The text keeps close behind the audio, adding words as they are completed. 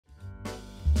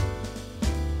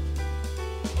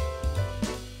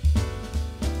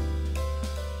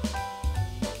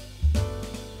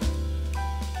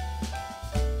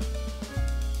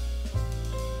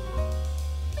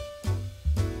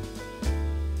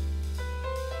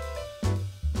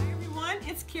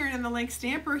Karen and the Lake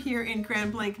Stamper here in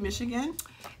Grand Blanc, Michigan.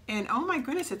 And oh my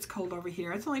goodness, it's cold over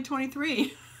here. It's only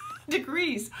 23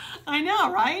 degrees. I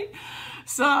know, right?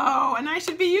 So, and I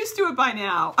should be used to it by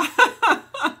now.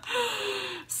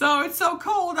 So it's so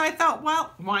cold, I thought,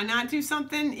 well, why not do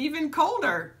something even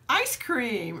colder? Ice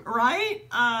cream, right?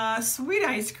 Sweet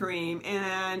ice cream.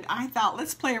 And I thought,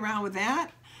 let's play around with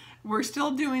that. We're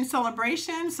still doing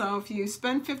celebration, so if you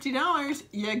spend $50,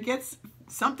 you get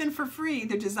something for free,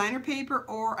 either designer paper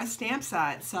or a stamp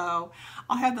set. So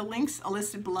I'll have the links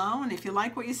listed below, and if you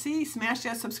like what you see, smash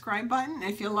that subscribe button.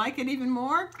 If you like it even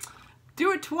more,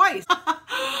 do it twice.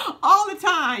 All the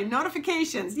time,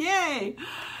 notifications, yay!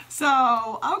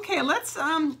 So, okay, let's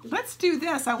do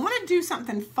this. I want to do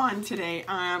something fun today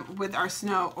with our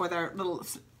snow, or their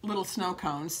little snow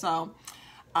cones. So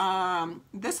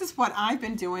this is what I've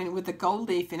been doing with the gold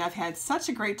leaf, and I've had such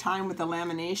a great time with the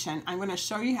lamination. I'm going to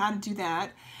show you how to do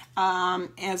that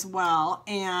as well,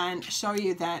 and show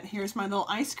you that here's my little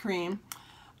ice cream.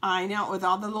 I know, with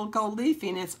all the little gold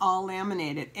leafing, it's all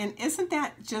laminated. And isn't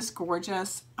that just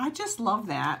gorgeous? I just love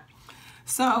that.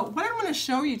 So what I'm going to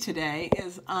show you today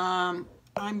is I'm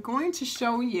going to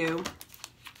show you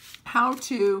how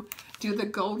to do the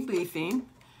gold leafing.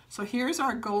 So here's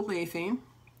our gold leafing,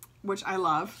 which I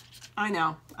love. I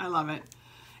know, I love it.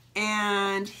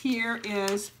 And here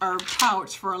is our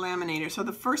pouch for a laminator. So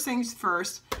the first things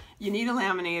first, you need a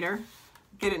laminator.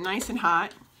 Get it nice and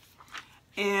hot.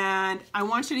 And I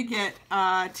want you to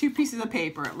get 2 pieces of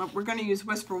paper. We're going to use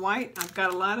Whisper White. I've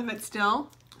got a lot of it still,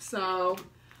 so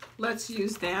let's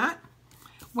use that.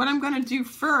 What I'm going to do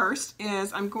first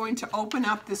is I'm going to open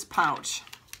up this pouch.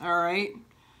 All right.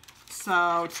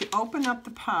 So to open up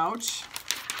the pouch,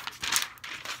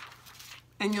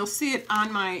 and you'll see it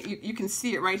on my, you can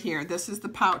see it right here. This is the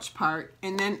pouch part.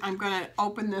 And then I'm going to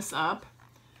open this up,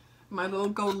 my little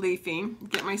gold leafing,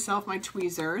 get myself my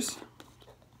tweezers,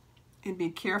 and be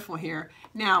careful here.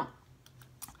 Now,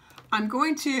 I'm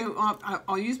going to,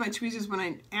 I'll use my tweezers when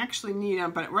I actually need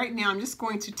them, but right now I'm just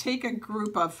going to take a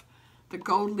group of the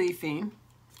gold leafing,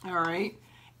 all right?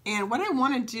 And what I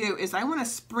want to do is I want to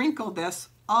sprinkle this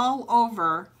all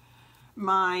over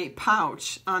my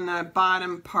pouch on the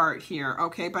bottom part here,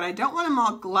 okay? But I don't want them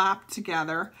all glopped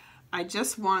together. I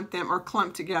just want them, or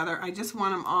clumped together. I just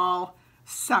want them all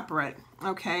separate,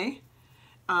 okay?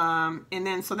 And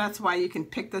then, so that's why you can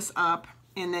pick this up,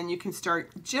 and then you can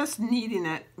start just kneading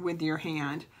it with your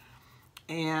hand.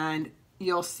 And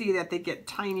you'll see that they get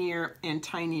tinier and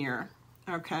tinier,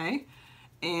 okay?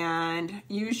 And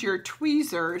use your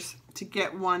tweezers to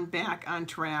get one back on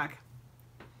track.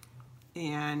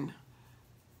 And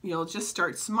you'll just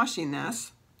start smushing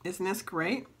this. Isn't this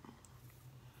great?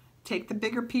 Take the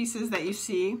bigger pieces that you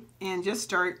see and just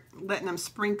start letting them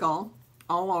sprinkle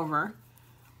all over.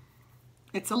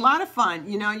 It's a lot of fun.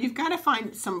 You know, you've got to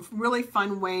find some really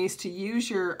fun ways to use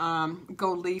your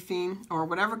gold leafing, or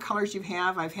whatever colors you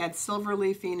have. I've had silver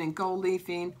leafing and gold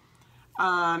leafing,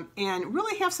 and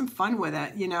really have some fun with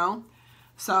it, you know.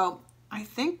 So I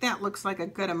think that looks like a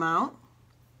good amount.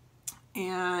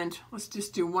 And let's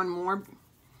just do one more.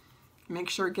 Make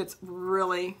sure it gets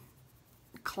really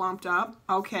clumped up.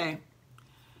 Okay.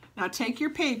 Now take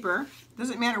your paper.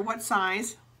 Doesn't matter what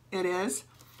size it is.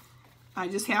 I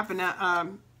just happen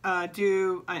to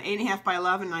do an 8.5 by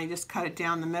 11, and I just cut it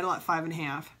down the middle at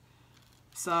 5.5.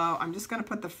 So I'm just going to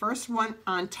put the first one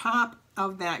on top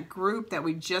of that group that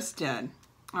we just did.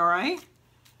 All right?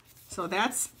 So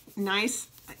that's nice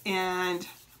and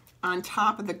on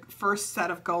top of the first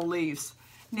set of gold leaves.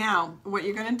 Now, what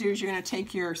you're going to do is you're going to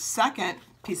take your second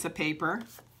piece of paper,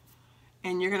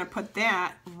 and you're going to put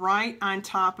that right on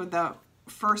top of the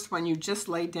first one you just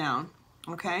laid down.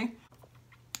 Okay?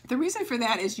 The reason for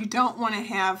that is you don't want to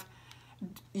have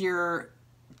your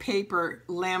paper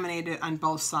laminated on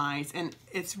both sides, and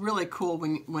it's really cool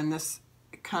when this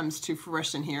comes to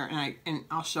fruition here, and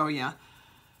I'll show you.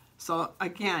 So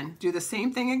again, do the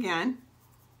same thing again,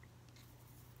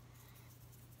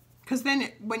 because then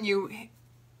when you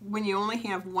only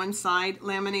have one side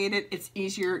laminated, it's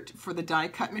easier for the die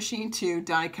cut machine to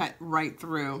die cut right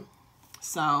through.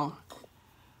 So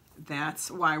that's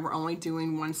why we're only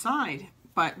doing one side.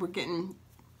 But we're getting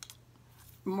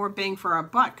more bang for our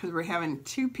buck because we're having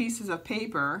 2 pieces of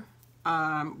paper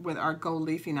with our gold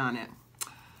leafing on it.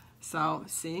 So,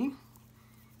 see?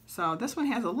 So this one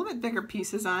has a little bit bigger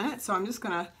pieces on it. So I'm just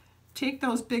going to take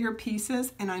those bigger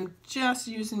pieces, and I'm just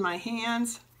using my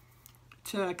hands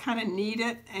to kind of knead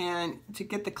it and to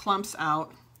get the clumps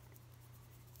out.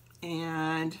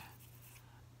 And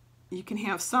you can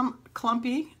have some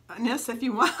clumpiness if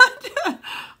you want.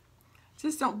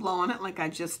 Just don't blow on it like I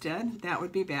just did. That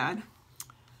would be bad.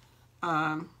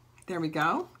 There we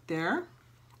go, there.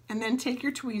 And then take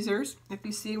your tweezers. If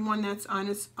you see one that's on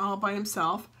its all by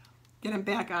himself, get him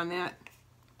back on that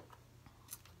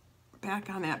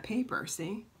paper,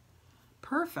 see?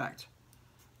 Perfect.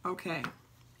 Okay.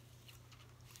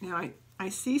 Now I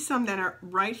see some that are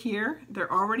right here.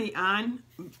 They're already on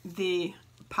the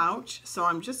pouch, so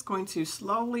I'm just going to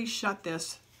slowly shut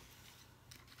this.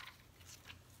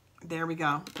 There we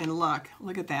go. And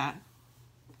look at that.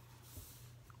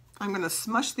 I'm going to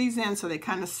smush these in so they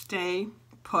kind of stay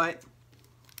put.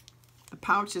 The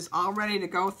pouch is all ready to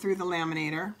go through the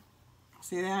laminator.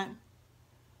 See that?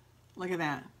 Look at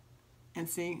that. And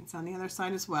see, it's on the other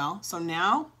side as well. So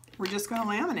now we're just going to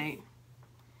laminate.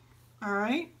 All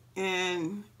right,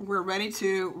 and we're ready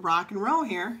to rock and roll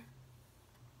here.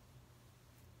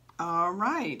 All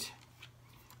right.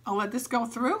 I'll let this go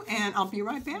through and I'll be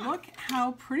right back. Look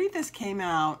how pretty this came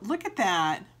out. Look at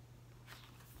that.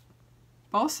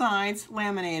 Both sides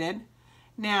laminated.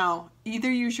 Now, either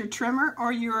use your trimmer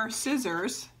or your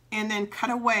scissors and then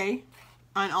cut away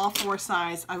on all four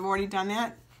sides. I've already done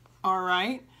that. All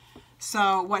right.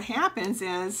 So what happens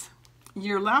is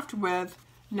you're left with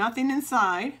nothing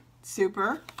inside.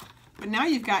 Super. But now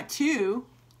you've got two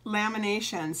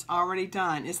laminations already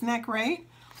done. Isn't that great?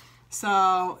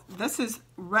 So this is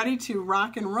ready to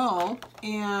rock and roll.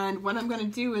 And what I'm going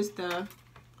to do is the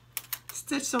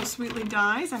Stitch So Sweetly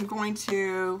dies. I'm going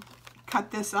to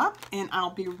cut this up and I'll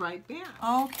be right back.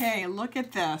 Okay, look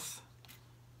at this.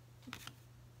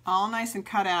 All nice and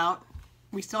cut out.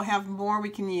 We still have more we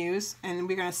can use, and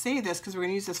we're going to save this because we're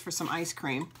going to use this for some ice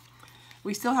cream.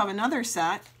 We still have another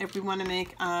set if we want to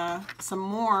make some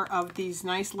more of these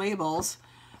nice labels,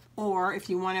 or if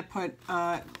you want to put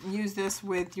use this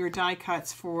with your die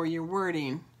cuts for your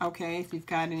wording. Okay, if you've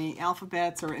got any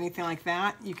alphabets or anything like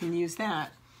that, you can use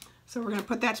that. So we're going to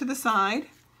put that to the side.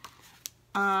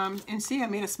 And see, I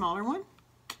made a smaller one.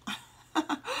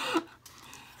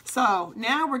 So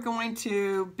now we're going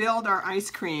to build our ice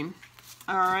cream.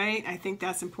 All right, I think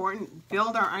that's important.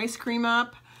 Build our ice cream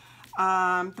up.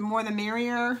 The more the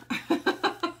merrier.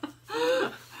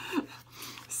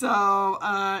 So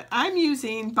I'm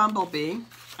using Bumblebee.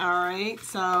 All right,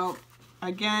 so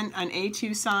again, an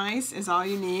A2 size is all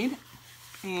you need.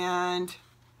 And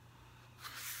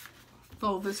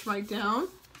fold this right down.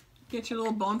 Get your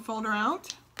little bone folder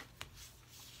out.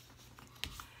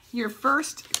 Your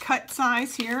first cut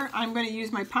size here, I'm going to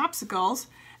use my popsicles,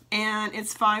 and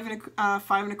it's 5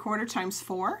 1/4 times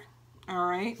 4. All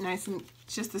right, nice and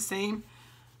just the same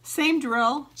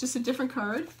drill, just a different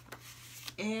card.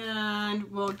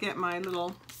 And we'll get my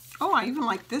little. Oh, I even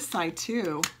like this side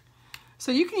too.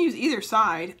 So you can use either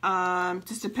side.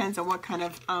 Just depends on what kind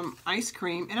of ice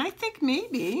cream. And I think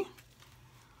maybe.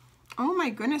 Oh my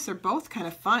goodness, they're both kind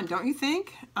of fun, don't you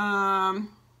think?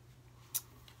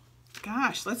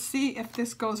 Gosh, let's see if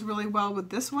this goes really well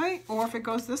with this way or if it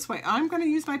goes this way. I'm going to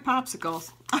use my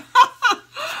popsicles.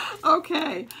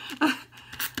 Okay.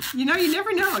 You know, you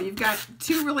never know. You've got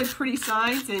two really pretty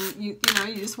sides, and you know,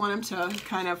 you just want them to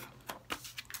kind of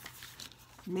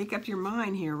make up your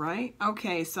mind here, right?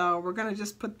 Okay, so we're going to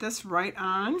just put this right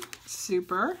on.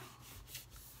 Super.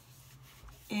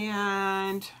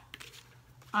 And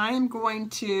I'm going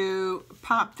to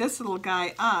pop this little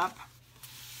guy up.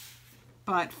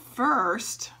 But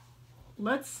first,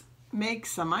 let's make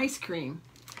some ice cream.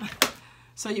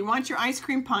 So you want your ice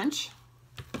cream punch,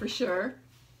 for sure.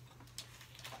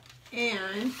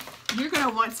 And you're going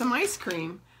to want some ice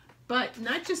cream, but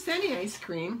not just any ice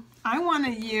cream. I want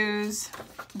to use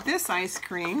this ice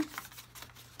cream.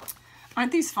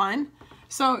 Aren't these fun?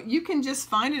 So you can just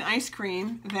find an ice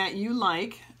cream that you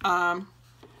like.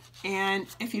 And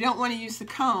if you don't want to use the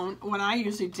cone, what I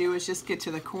usually do is just get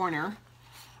to the corner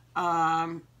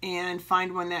and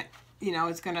find one that, you know,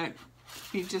 is going to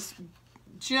be just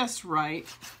right.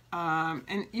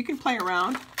 And you can play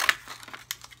around.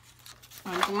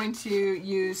 I'm going to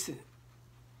use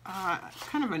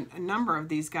kind of a number of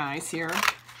these guys here.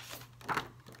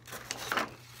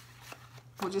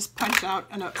 We'll just punch out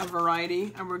a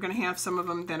variety, and we're going to have some of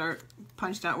them that are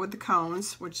punched out with the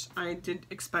cones, which I did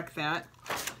expect that.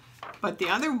 But the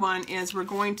other one is we're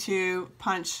going to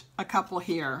punch a couple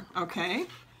here, okay?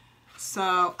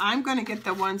 So I'm going to get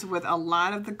the ones with a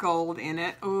lot of the gold in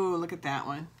it. Ooh, look at that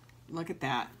one. Look at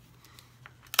that.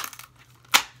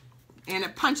 And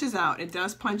it punches out. It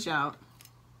does punch out.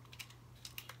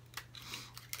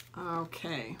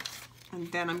 Okay.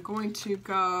 And then I'm going to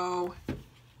go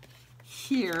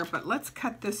here, but let's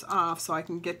cut this off so I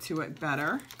can get to it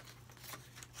better.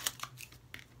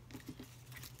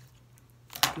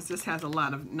 Because this has a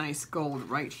lot of nice gold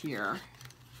right here.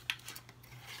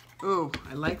 Ooh,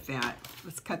 I like that.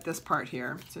 Let's cut this part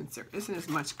here since there isn't as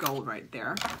much gold right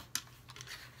there.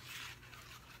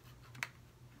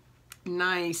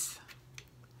 Nice.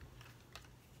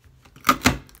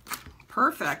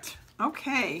 Perfect.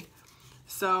 Okay.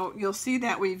 So you'll see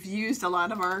that we've used a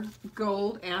lot of our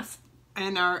gold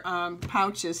in our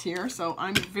pouches here. So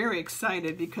I'm very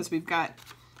excited because we've got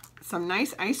some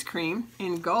nice ice cream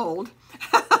in gold.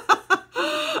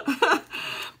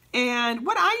 And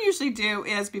what I usually do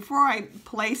is before I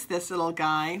place this little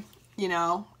guy, you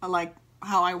know, like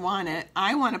how I want it,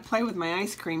 I want to play with my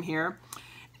ice cream here.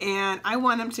 And I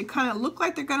want them to kind of look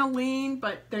like they're going to lean,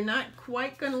 but they're not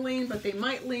quite going to lean, but they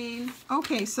might lean.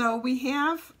 Okay, so we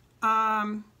have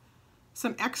some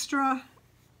extra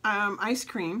ice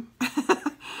cream,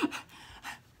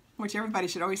 which everybody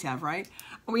should always have, right?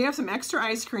 We have some extra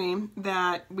ice cream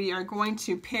that we are going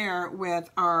to pair with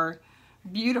our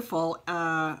beautiful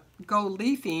gold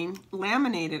leafing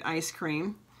laminated ice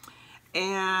cream.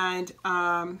 And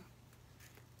I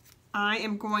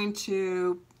am going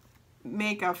to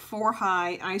make a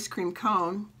 4-high ice cream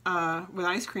cone with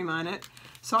ice cream on it.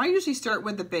 So I usually start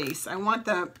with the base. I want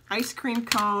the ice cream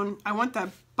cone, I want the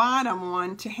bottom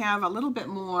one to have a little bit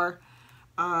more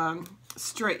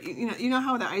straight. You know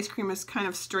how the ice cream is kind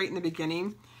of straight in the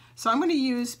beginning. So I'm going to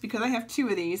use, because I have 2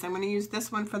 of these, I'm going to use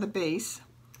this one for the base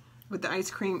with the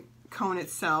ice cream cone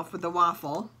itself with the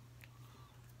waffle.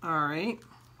 All right.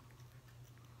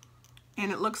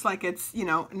 And it looks like it's, you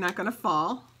know, not going to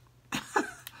fall.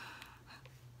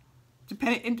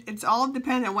 It's all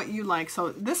dependent on what you like.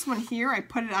 So this one here, I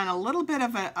put it on a little bit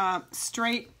of a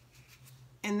straight,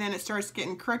 and then it starts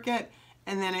getting crooked,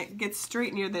 and then it gets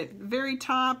straight near the very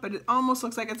top, but it almost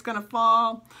looks like it's going to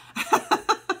fall.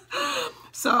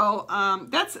 So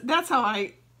that's how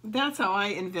I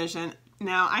envision.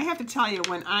 Now I have to tell you,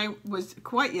 when I was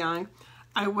quite young,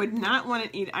 I would not want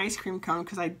to eat ice cream cone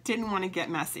because I didn't want to get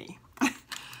messy.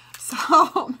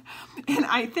 So, and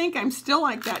I think I'm still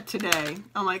like that today.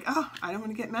 I'm like, oh, I don't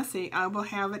want to get messy. I will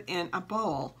have it in a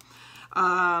bowl.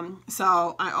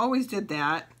 So I always did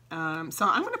that. So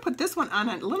I'm going to put this one on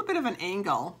a little bit of an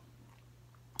angle.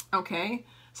 Okay,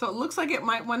 so it looks like it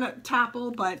might want to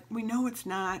topple, but we know it's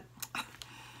not,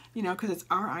 you know, because it's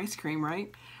our ice cream,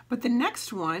 right? But the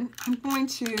next one, I'm going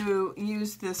to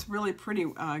use this really pretty,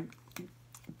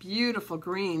 beautiful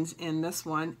greens in this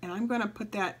one, and I'm going to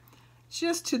put that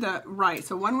just to the right.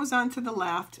 So one was on to the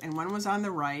left and one was on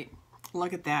the right.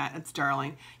 Look at that, it's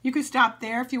darling. You could stop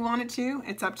there if you wanted to,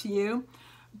 it's up to you.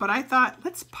 But I thought,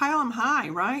 let's pile them high,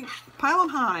 right? Pile them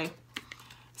high.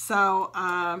 So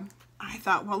I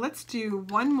thought, well, let's do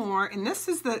one more, and this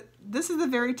is the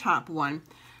very top one.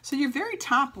 So your very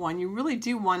top one, you really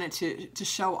do want it to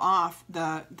show off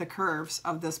the curves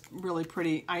of this really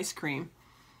pretty ice cream.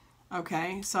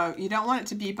 Okay, so you don't want it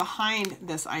to be behind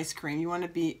this ice cream. You want to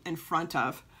be in front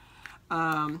of.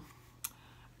 I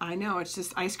know, it's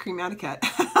just ice cream etiquette.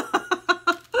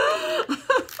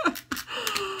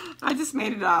 I just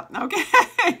made it up, okay?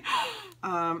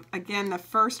 Again, the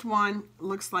first one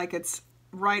looks like it's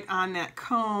right on that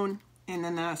cone, and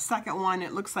then the second one,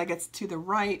 it looks like it's to the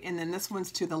right, and then this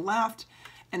one's to the left,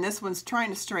 and this one's trying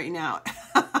to straighten out.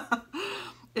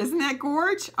 Isn't that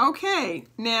gorge? Okay,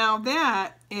 now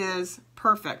that is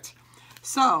perfect.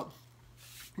 So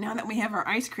now that we have our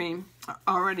ice cream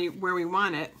already where we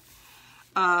want it,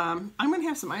 I'm going to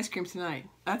have some ice cream tonight.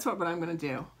 That's what I'm going to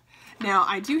do. Now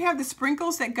I do have the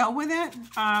sprinkles that go with it,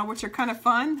 which are kind of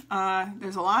fun.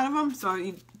 There's a lot of them, so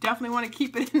you definitely want to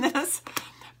keep it in this.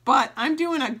 But I'm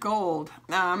doing a gold.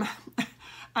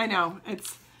 I know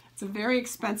it's a very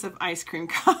expensive ice cream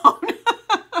cone.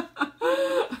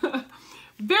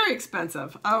 Very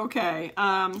expensive. Okay,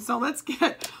 so let's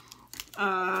get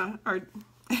our,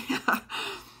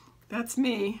 that's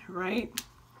me, right?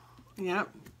 Yep,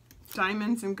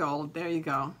 diamonds and gold. There you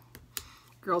go.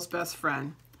 Girl's best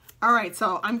friend. All right,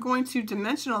 so I'm going to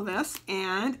dimensional this,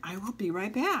 and I will be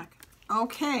right back.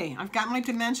 Okay, I've got my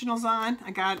dimensionals on.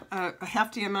 I got a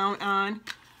hefty amount on,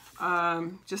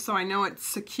 just so I know it's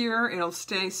secure. It'll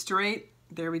stay straight.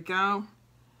 There we go.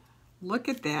 Look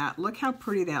at that. Look how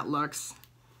pretty that looks.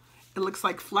 It looks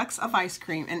like flecks of ice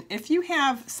cream. And if you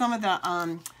have some of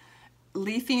the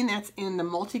leafing that's in the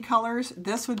multicolors,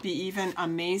 this would be even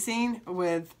amazing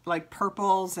with like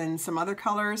purples and some other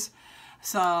colors.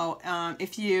 So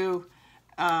if you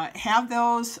have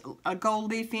those gold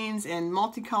leafings in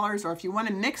multicolors, or if you want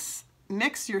to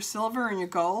mix your silver and your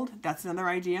gold, that's another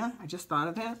idea. I just thought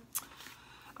of it.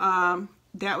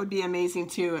 That would be amazing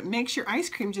too. It makes your ice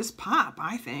cream just pop,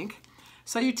 I think.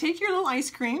 So you take your little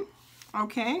ice cream,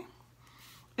 okay?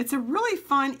 It's a really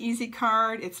fun, easy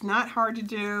card. It's not hard to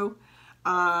do.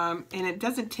 And it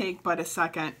doesn't take but a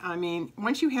second. I mean,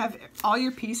 once you have all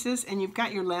your pieces and you've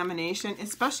got your lamination,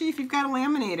 especially if you've got a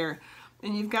laminator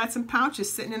and you've got some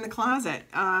pouches sitting in the closet,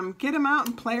 get them out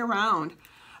and play around.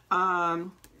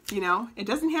 You know, it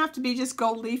doesn't have to be just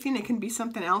gold leafing. It can be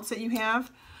something else that you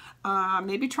have.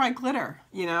 Maybe try glitter,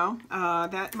 you know.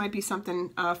 That might be something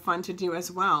fun to do as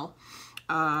well.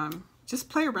 Just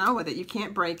play around with it. You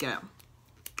can't break it.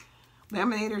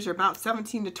 Laminators are about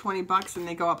 17 to 20 bucks and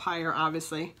they go up higher,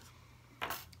 obviously.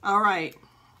 All right,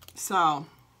 so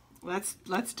let's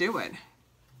do it.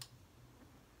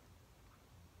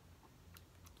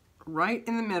 Right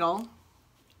in the middle.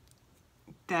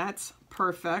 That's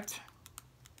perfect.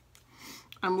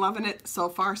 I'm loving it so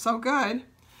far, so good.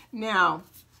 Now,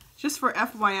 just for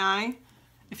FYI,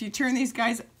 if you turn these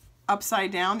guys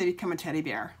upside down, they become a teddy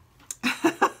bear.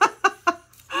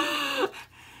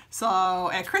 So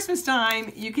at Christmas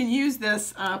time, you can use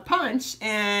this punch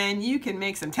and you can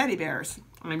make some teddy bears.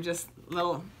 I'm just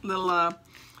a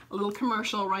little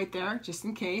commercial right there, just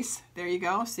in case. There you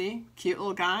go. See, cute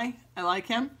little guy. I like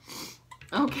him.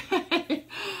 Okay.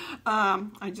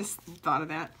 I just thought of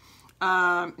that.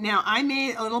 Now I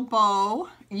made a little bow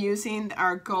using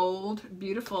our gold,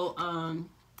 beautiful.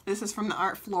 This is from the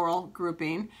Art Floral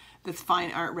grouping. This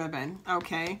fine art ribbon.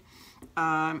 Okay.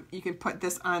 You can put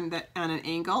this on an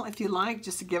angle if you like,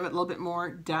 just to give it a little bit more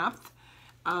depth.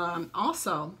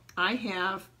 Also, I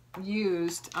have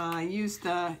used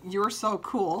the You're So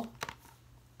Cool,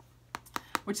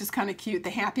 which is kind of cute. The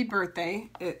Happy Birthday,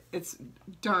 it's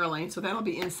darling, so that'll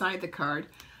be inside the card.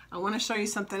 I want to show you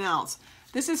something else.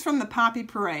 This is from the Poppy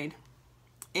Parade,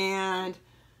 and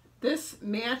this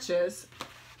matches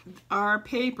our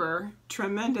paper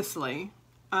tremendously.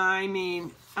 I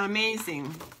mean,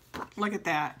 amazing. Look at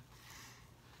that.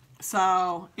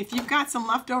 So if you've got some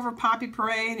leftover Poppy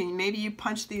Parade and maybe you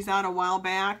punched these out a while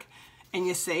back and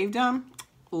you saved them,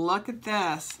 look at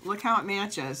this. Look how it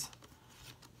matches.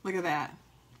 Look at that.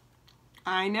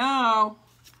 I know.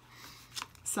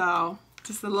 So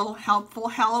just a little helpful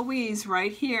Heloise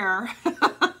right here.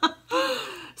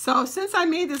 So since I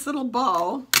made this little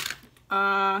bow,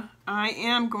 I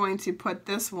am going to put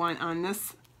this one on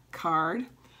this card.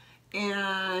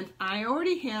 And I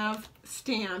already have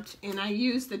stamped, and I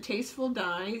used the Tasteful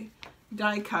die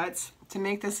cuts to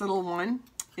make this little one.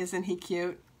 Isn't he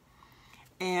cute?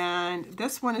 And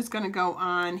this one is going to go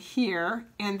on here.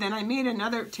 And then I made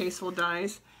another Tasteful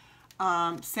dies,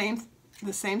 the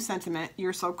same sentiment,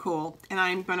 You're So Cool. And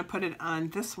I'm going to put it on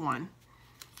this one.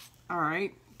 All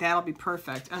right, that'll be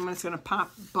perfect. I'm just going to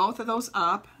pop both of those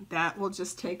up. That will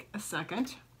just take a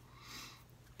second.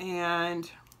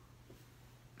 And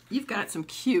you've got some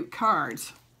cute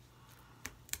cards.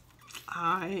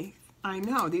 I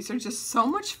know, these are just so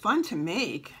much fun to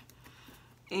make.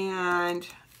 And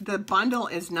the bundle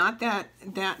is not that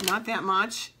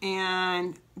much,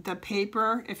 and the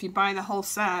paper, if you buy the whole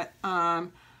set,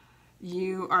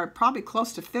 you are probably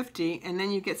close to 50, and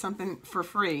then you get something for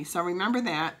free. So remember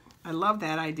that. I love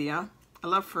that idea. I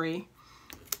love free.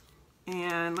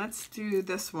 And let's do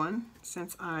this one,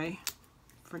 since I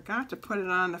forgot to put it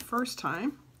on the first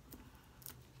time.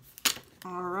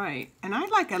 All right, and I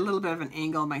like a little bit of an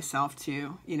angle myself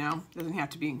too, you know, doesn't have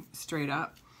to be straight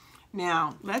up.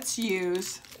 Now, let's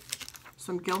use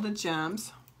some Gilded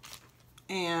gems,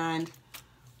 and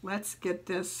let's get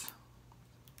this,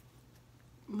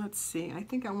 let's see, I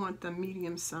think I want the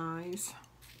medium size.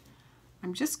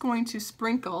 I'm just going to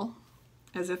sprinkle,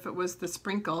 as if it was the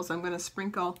sprinkles, I'm going to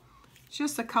sprinkle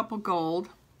just a couple gold,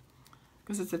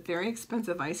 because it's a very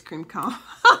expensive ice cream cone.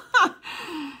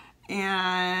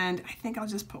 And I think I'll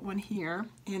just put one here,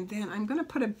 and then I'm going to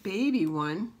put a baby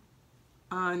one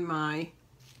on my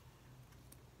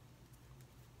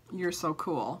You're So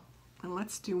Cool. And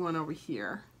let's do one over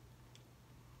here.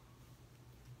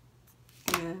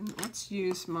 And let's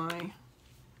use my,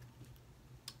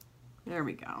 there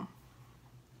we go.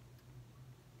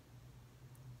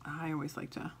 I always like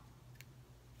to,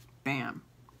 bam.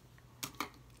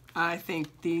 I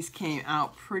think these came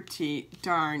out pretty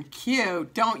darn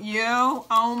cute, don't you?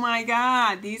 Oh my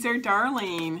God, these are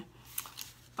darling.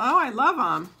 Oh, I love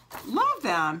them. Love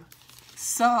them.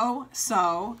 So,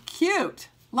 so cute.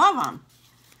 Love them.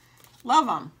 Love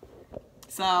them.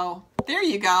 So, there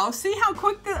you go. See how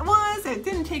quick that was? It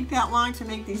didn't take that long to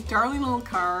make these darling little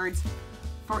cards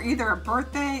for either a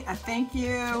birthday, a thank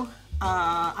you.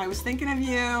 I was thinking of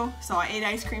you, so I ate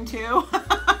ice cream too.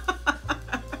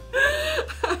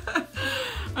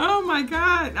 Oh my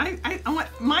God,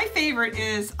 my favorite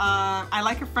is, I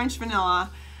like a French vanilla,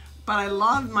 but I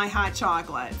love my hot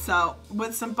chocolate. So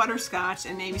with some butterscotch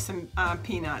and maybe some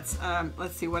peanuts.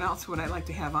 Let's see, what else would I like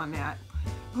to have on that?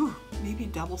 Ooh, maybe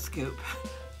double scoop.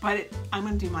 But I'm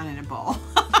gonna do mine in a bowl.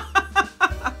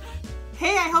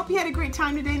 Hey, I hope you had a great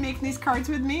time today making these cards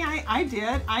with me. I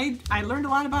did. I learned a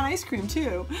lot about ice cream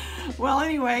too. Well,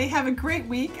 anyway, have a great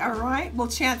week, all right? We'll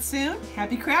chat soon.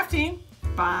 Happy crafting.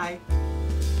 Bye.